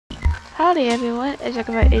Howdy everyone, it's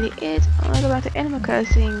Jacobat88 and welcome back to Animal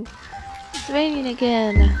Crossing. It's raining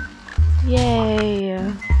again.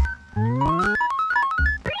 Yay!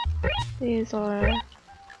 These are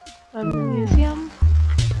from the museum.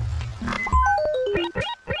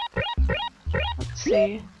 Let's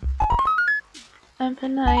see.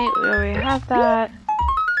 Empanite, we already have that.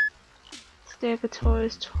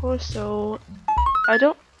 Stegosaurus torso. I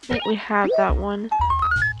don't think we have that one.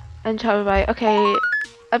 And Chababite. Okay,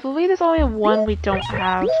 I believe there's only one we don't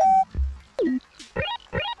have.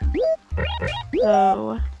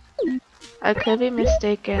 So, I could be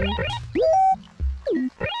mistaken.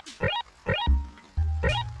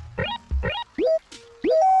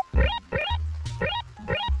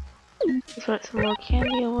 Let's put some more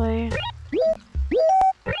candy away.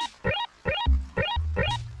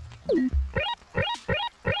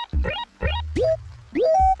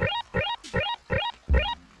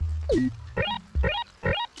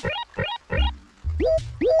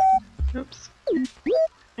 Oops.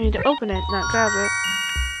 I need to open it, not grab it.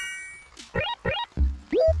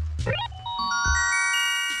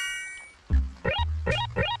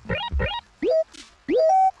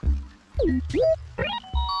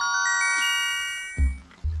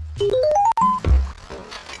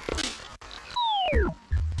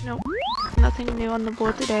 Nope. Nothing new on the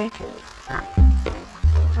board today.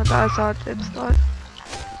 I thought I saw a dip spot.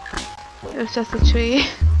 It was just a tree.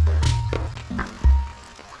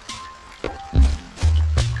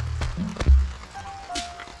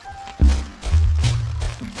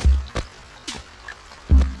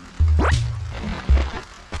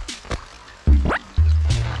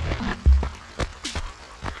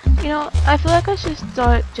 You know, I feel like I should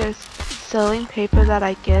start just selling paper that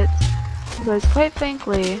I get, because quite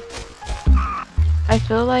frankly, I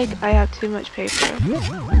feel like I have too much paper.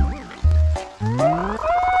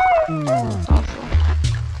 Awful.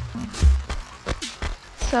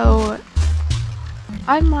 So,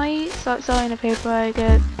 I might start selling the paper I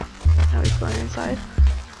get. Oh, he's going inside.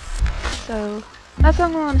 So, that's what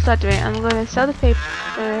I'm going to start doing. I'm going to sell the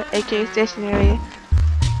paper, aka stationery,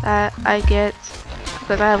 that I get.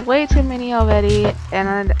 Because I have way too many already,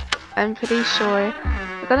 and I'm pretty sure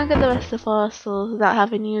I'm gonna get the rest of the fossils without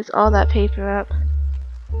having used all that paper up.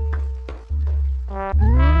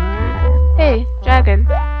 Hey, dragon.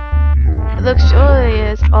 It looks surely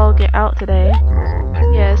is all get out today.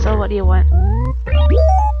 Yeah, so what do you want?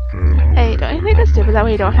 Hey, don't you think it's stupid that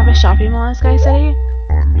we don't have a shopping mall in Sky City?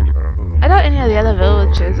 I doubt any of the other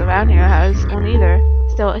villages around here has one either.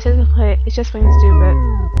 Still, it's just plain stupid.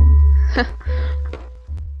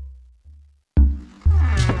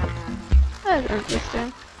 That's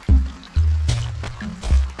interesting.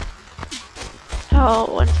 How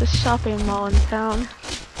wants a shopping mall in town?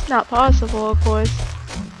 Not possible, of course.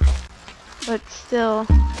 But still,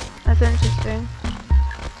 that's interesting.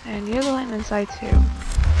 And you're going inside too.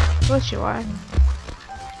 Of course you are.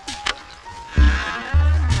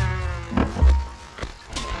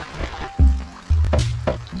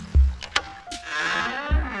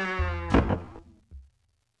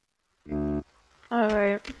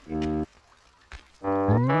 Alright. I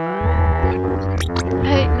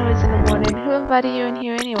hate noise in the morning. Who invited you in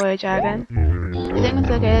here anyway, dragon? You think it's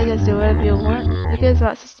okay to just do whatever you want? Who cares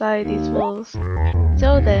about society's rules?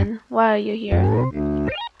 So then, why are you here?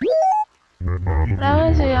 When I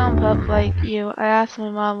was a young pup like you, I asked my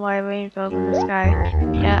mom why rain fell from the sky.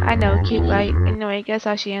 Yeah, I know, cute right? Anyway, guess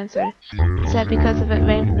how she answered. She said because if it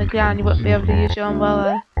rained from the ground, you wouldn't be able to use your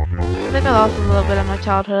umbrella. I think I lost a little bit of my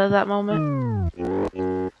childhood at that moment.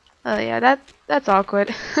 Oh yeah, that's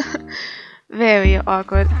awkward. Very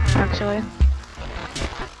awkward, actually.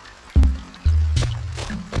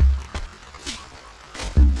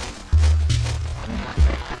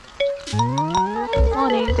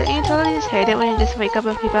 Morning, don't you totally just hate it when you just wake up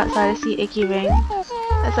and peep outside to see icky rain?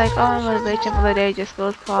 It's like all my motivation for the day just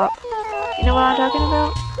goes pop. You know what I'm talking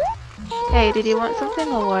about? Hey, did you want something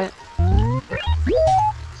or what?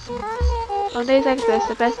 On days like this,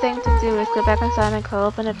 the best thing to do is go back inside and curl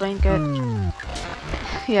up in a blanket.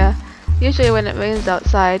 Yeah, usually when it rains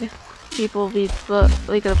outside, people read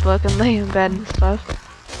a book and lay in bed and stuff.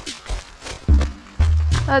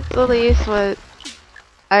 That's at least what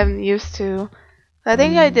I'm used to. I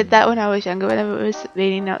think I did that when I was younger. Whenever it was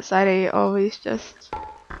raining outside, I always just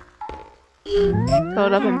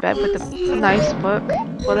curled up in bed with a nice book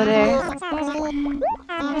for the day.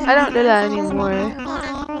 I don't do that anymore,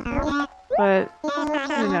 but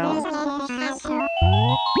you know.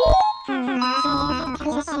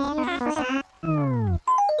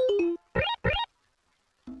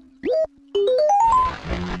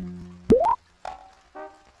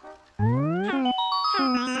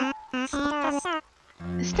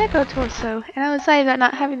 It's Deco Torso, and I was sorry about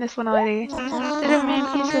not having this one already. Did it remain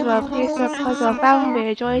peaceful, please for a puzzle, found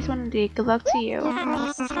very joyous one indeed. Good luck to you.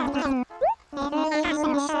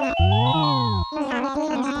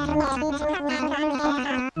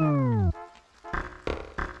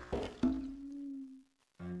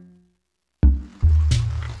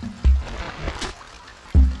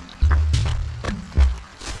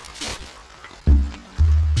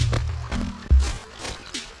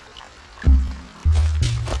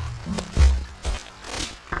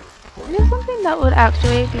 Something that would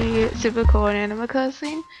actually be super cool in Animal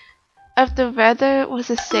Crossing if the weather was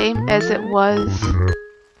the same as it was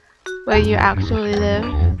where you actually live.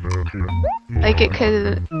 Like it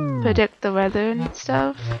could predict the weather and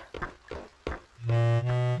stuff.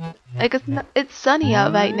 Like it's sunny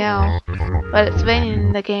out right now, but it's raining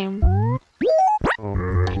in the game.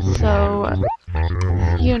 So,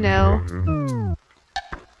 you know.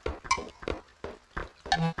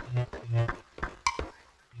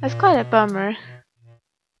 That's quite a bummer.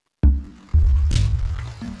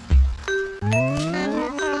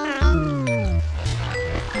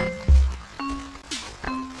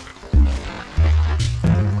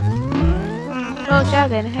 Oh,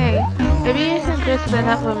 Dragon, hey. Maybe you can clear something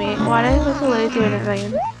up for me. Why did I go so lazy when it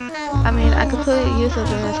rained? I mean, I completely useless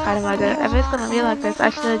in this kind of weather. If it's gonna be like this, I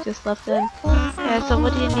should have just left in. Yeah, so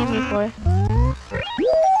what do you need me for?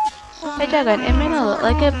 Hey Dragon, it may not look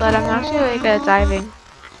like it, but I'm actually really good at diving.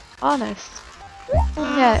 Honest.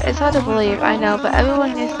 Yeah, it's hard to believe, I know, but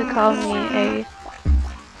everyone used to call me a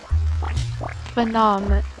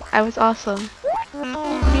phenom. I was awesome.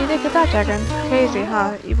 What do you think of that, Dragon? Crazy,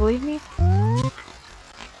 huh? You believe me?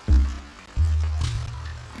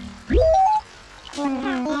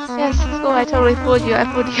 Yes, school, I totally fooled you. I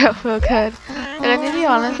fooled you out real good. And to be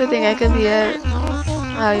honest, I think I could be a...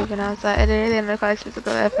 How do you pronounce that? It really requires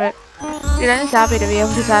physical effort. Dude, I'm just happy to be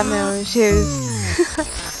able to tie my own shoes.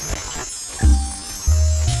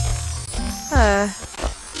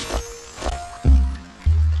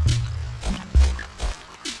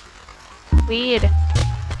 Weird.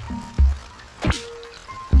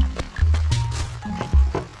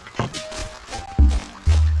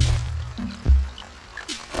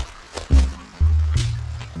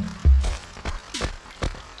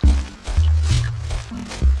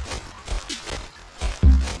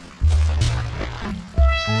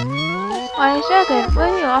 Why, Dragon, where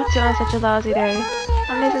are you off to on such a lousy day?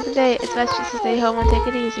 On days of the day, it's best just to stay home and take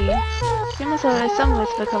it easy. You must have somewhere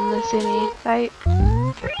to become the Simi, right?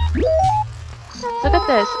 Look at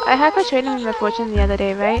this. I had her training with my fortune the other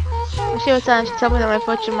day, right? When she was done, she told me that my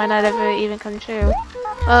fortune might not ever even come true.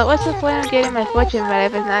 Well, what's the point of getting my fortune right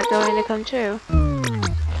if it's not going to come true?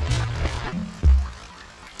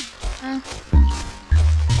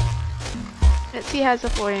 Let's see, has a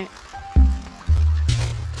point.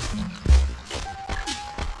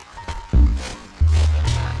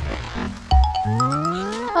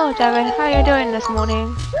 Oh, Dragon, how are you doing this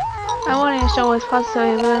morning? My morning show was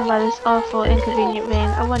positively ruined by this awful, inconvenient rain.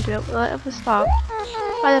 I wonder, will it ever stop?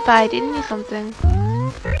 By the by, didn't you something?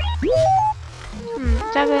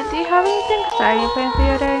 Dragon, do you have anything exciting planned for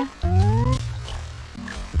your day?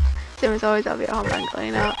 Same as always, I'll be at home and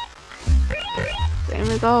going out. Same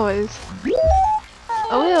as always.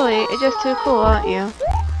 Oh really? You're just too cool, aren't you?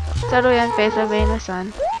 Totally unfazed by rain or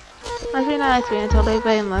sun. Must be nice being totally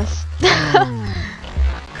brainless.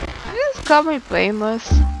 Just call me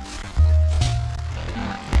brainless.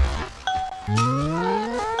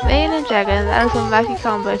 Rain and Dragon, that is a wacky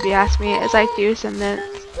combo if you ask me. It's like juice and mint.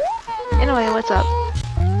 Anyway, what's up?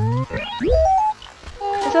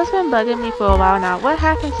 It's just been bugging me for a while now. What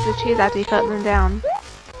happens to the trees after you cut them down?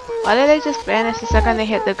 Why do they just vanish the second they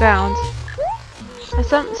hit the ground? The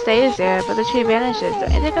stump stays there, but the tree vanishes.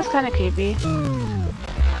 Don't you think that's kinda creepy?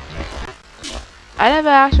 I never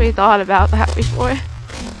actually thought about that before.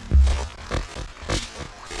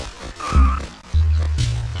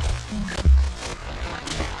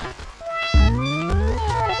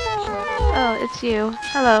 Oh, it's you.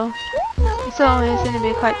 Hello. You certainly seem to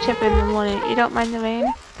be quite chipper in the morning. You don't mind the rain?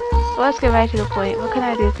 Well, let's get right to the point. What can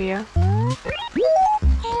I do for you?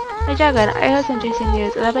 Hey Dragon, I heard some juicy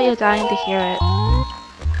news, and I bet you're dying to hear it.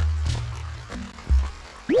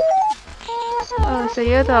 Oh, so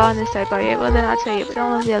you're the honest type, are you? Well then I'll tell you, but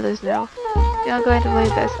don't let the others know. You're not going to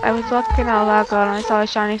believe this. I was walking out loud and I saw a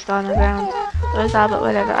shiny star on the ground. It was odd, but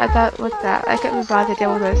whatever. I thought, what's that? I couldn't be bothered to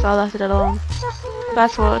deal with it, so I left it alone.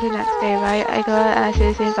 Fast forward to the next day, right? I go out and I see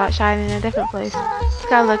the same spot shining in a different place. It's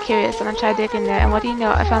got a little curious, and I tried digging there, and what do you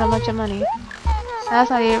know? I found a bunch of money. And that's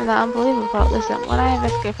not even that unbelievable. Listen, when I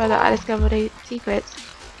investigate further, I discovered secrets.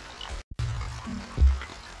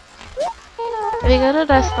 If you go to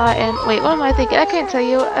the spot and wait, what am I thinking? I can't tell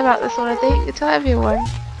you about this one. I think you tell everyone.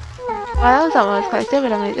 Well, that was almost quite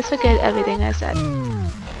stupid. I'm like, just forget everything I said.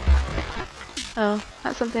 Oh,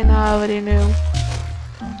 that's something I already knew.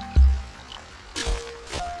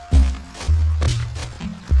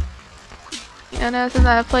 You know, since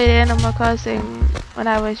I played Animal Crossing when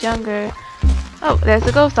I was younger. Oh, there's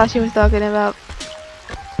the ghost that she was talking about.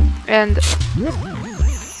 And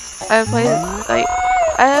I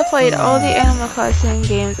have played all the Animal Crossing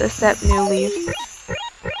games except New Leaf.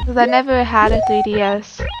 Because I never had a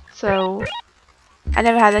 3DS, so I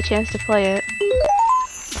never had a chance to play it.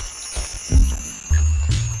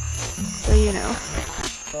 So you know.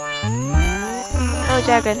 Oh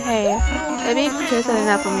Dragon, hey. Maybe you can say something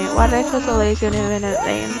up for me. Why did I feel so lazy in minute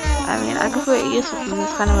lanes? I mean, I could put it useful from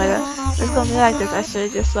this kind of weather. It's gonna be like this, I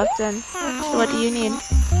should've just left in. So what do you need?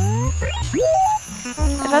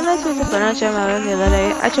 I found this piece of furniture in my room the other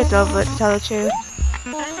day. I tripped over it, to tell the truth.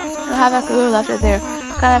 I have a clue left it there.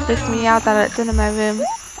 Kind of freaked me out that it's in my room.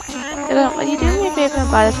 Would you do me a favor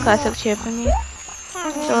and buy this classic chair for me?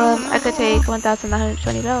 So I could take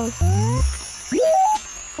 1,920 bells.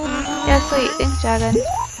 Yeah, sweet. Thanks, Dragon.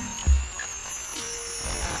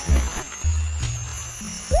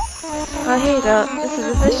 Well, here you go. This is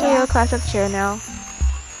officially your classic chair now.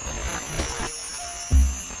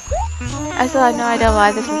 I still had no idea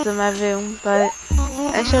why this was in my room, but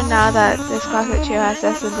I'm sure now that this classic chair has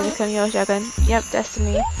destined to become yours, Dragon. Yep,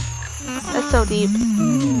 destiny. That's so deep.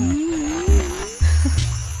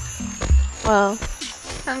 Well,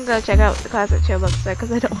 I'm gonna check out what the classic chair looks like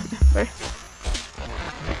because I don't remember.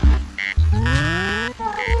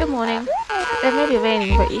 Good morning. It may be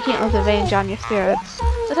raining, but you can't let the rain drown your spirits.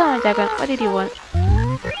 So tell me, Dragon, what did you want?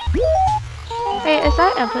 Hey, is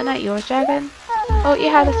that implement yours, Dragon? Oh, you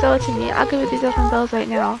have to sell it to me. I'll give you 3,000 bells right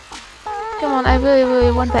now. Come on, I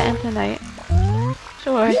really want that implement.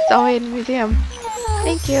 Sure, it's already in the museum.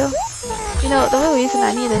 Thank you. You know, the real reason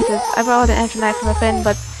I need this is I borrowed an implement from a friend,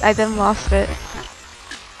 but I then lost it.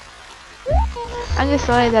 I'm just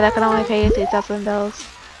sorry that I can only pay you 3,000 bells.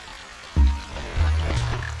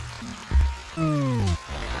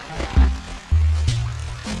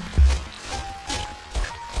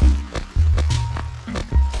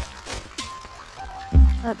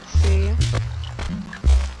 Let's see.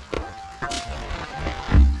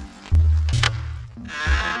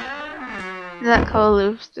 That color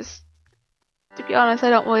loop's just... To be honest,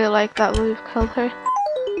 I don't really like that loop color.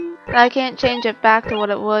 And I can't change it back to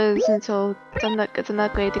what it was until Temnuk gets an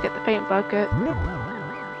upgrade to get the paint bucket.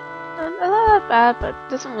 Not that bad, but it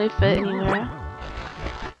doesn't really fit anywhere.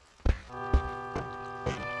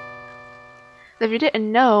 If you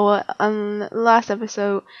didn't know, on the last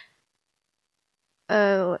episode,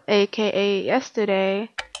 aka yesterday,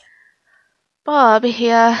 Bob,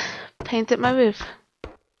 he painted my roof.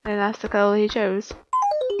 And that's the color he chose.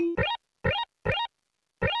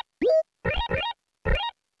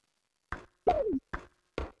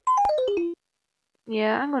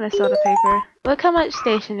 Yeah, I'm gonna sell the paper. Look how much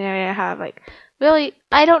stationery I have. Like, really,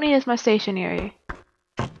 I don't need as much stationery.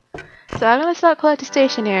 So I'm gonna start collecting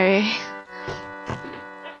stationery.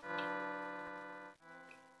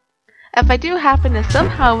 If I do happen to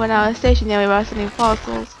somehow run out of stationery while sending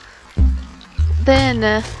fossils,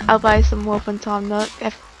 then I'll buy some more from Tom Nook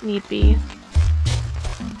if need be.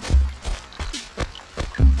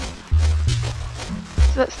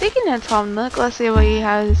 So speaking of Tom Nook, let's see what he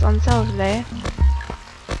has on sale today.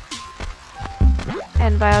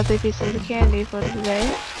 And buy all 3 pieces of candy for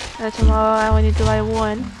today. And tomorrow I only need to buy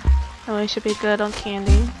 1. And we should be good on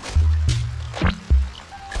candy.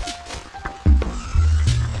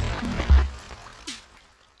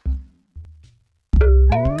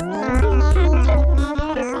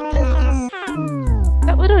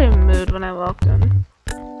 That literally moved when I walked in.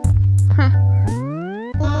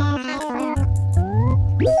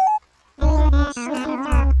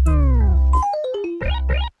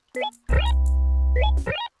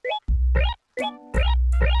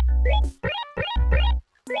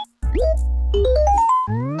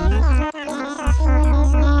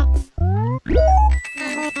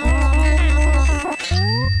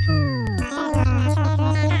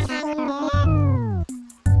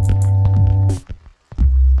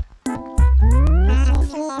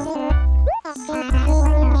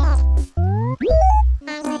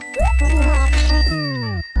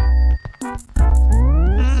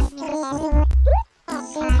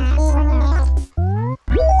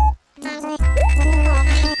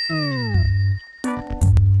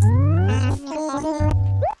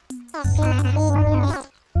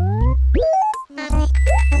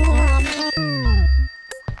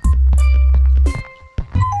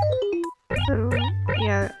 So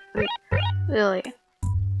yeah, really.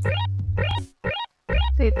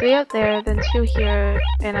 See, 3 up there, then 2 here,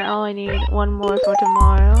 and I only need 1 more for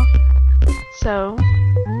tomorrow. So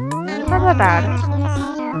it's not that bad.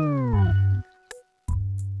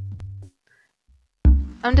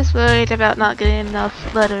 I'm just worried about not getting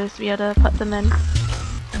enough letters to be able to put them in.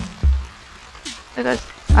 Because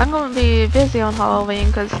I'm going to be busy on Halloween,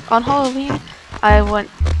 because on Halloween I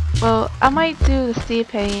might do the sea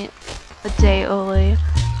paint a day early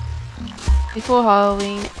before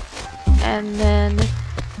Halloween, and then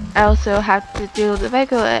I also have to do the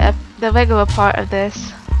regular part of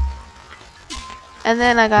this, and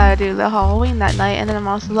then I gotta do the Halloween that night, and then I'm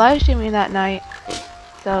also live streaming that night,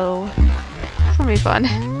 so it's gonna be fun.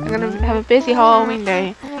 I'm gonna have a busy Halloween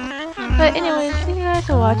day. But anyways, thank you guys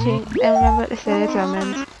for watching, and remember to stay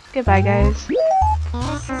determined. Goodbye guys.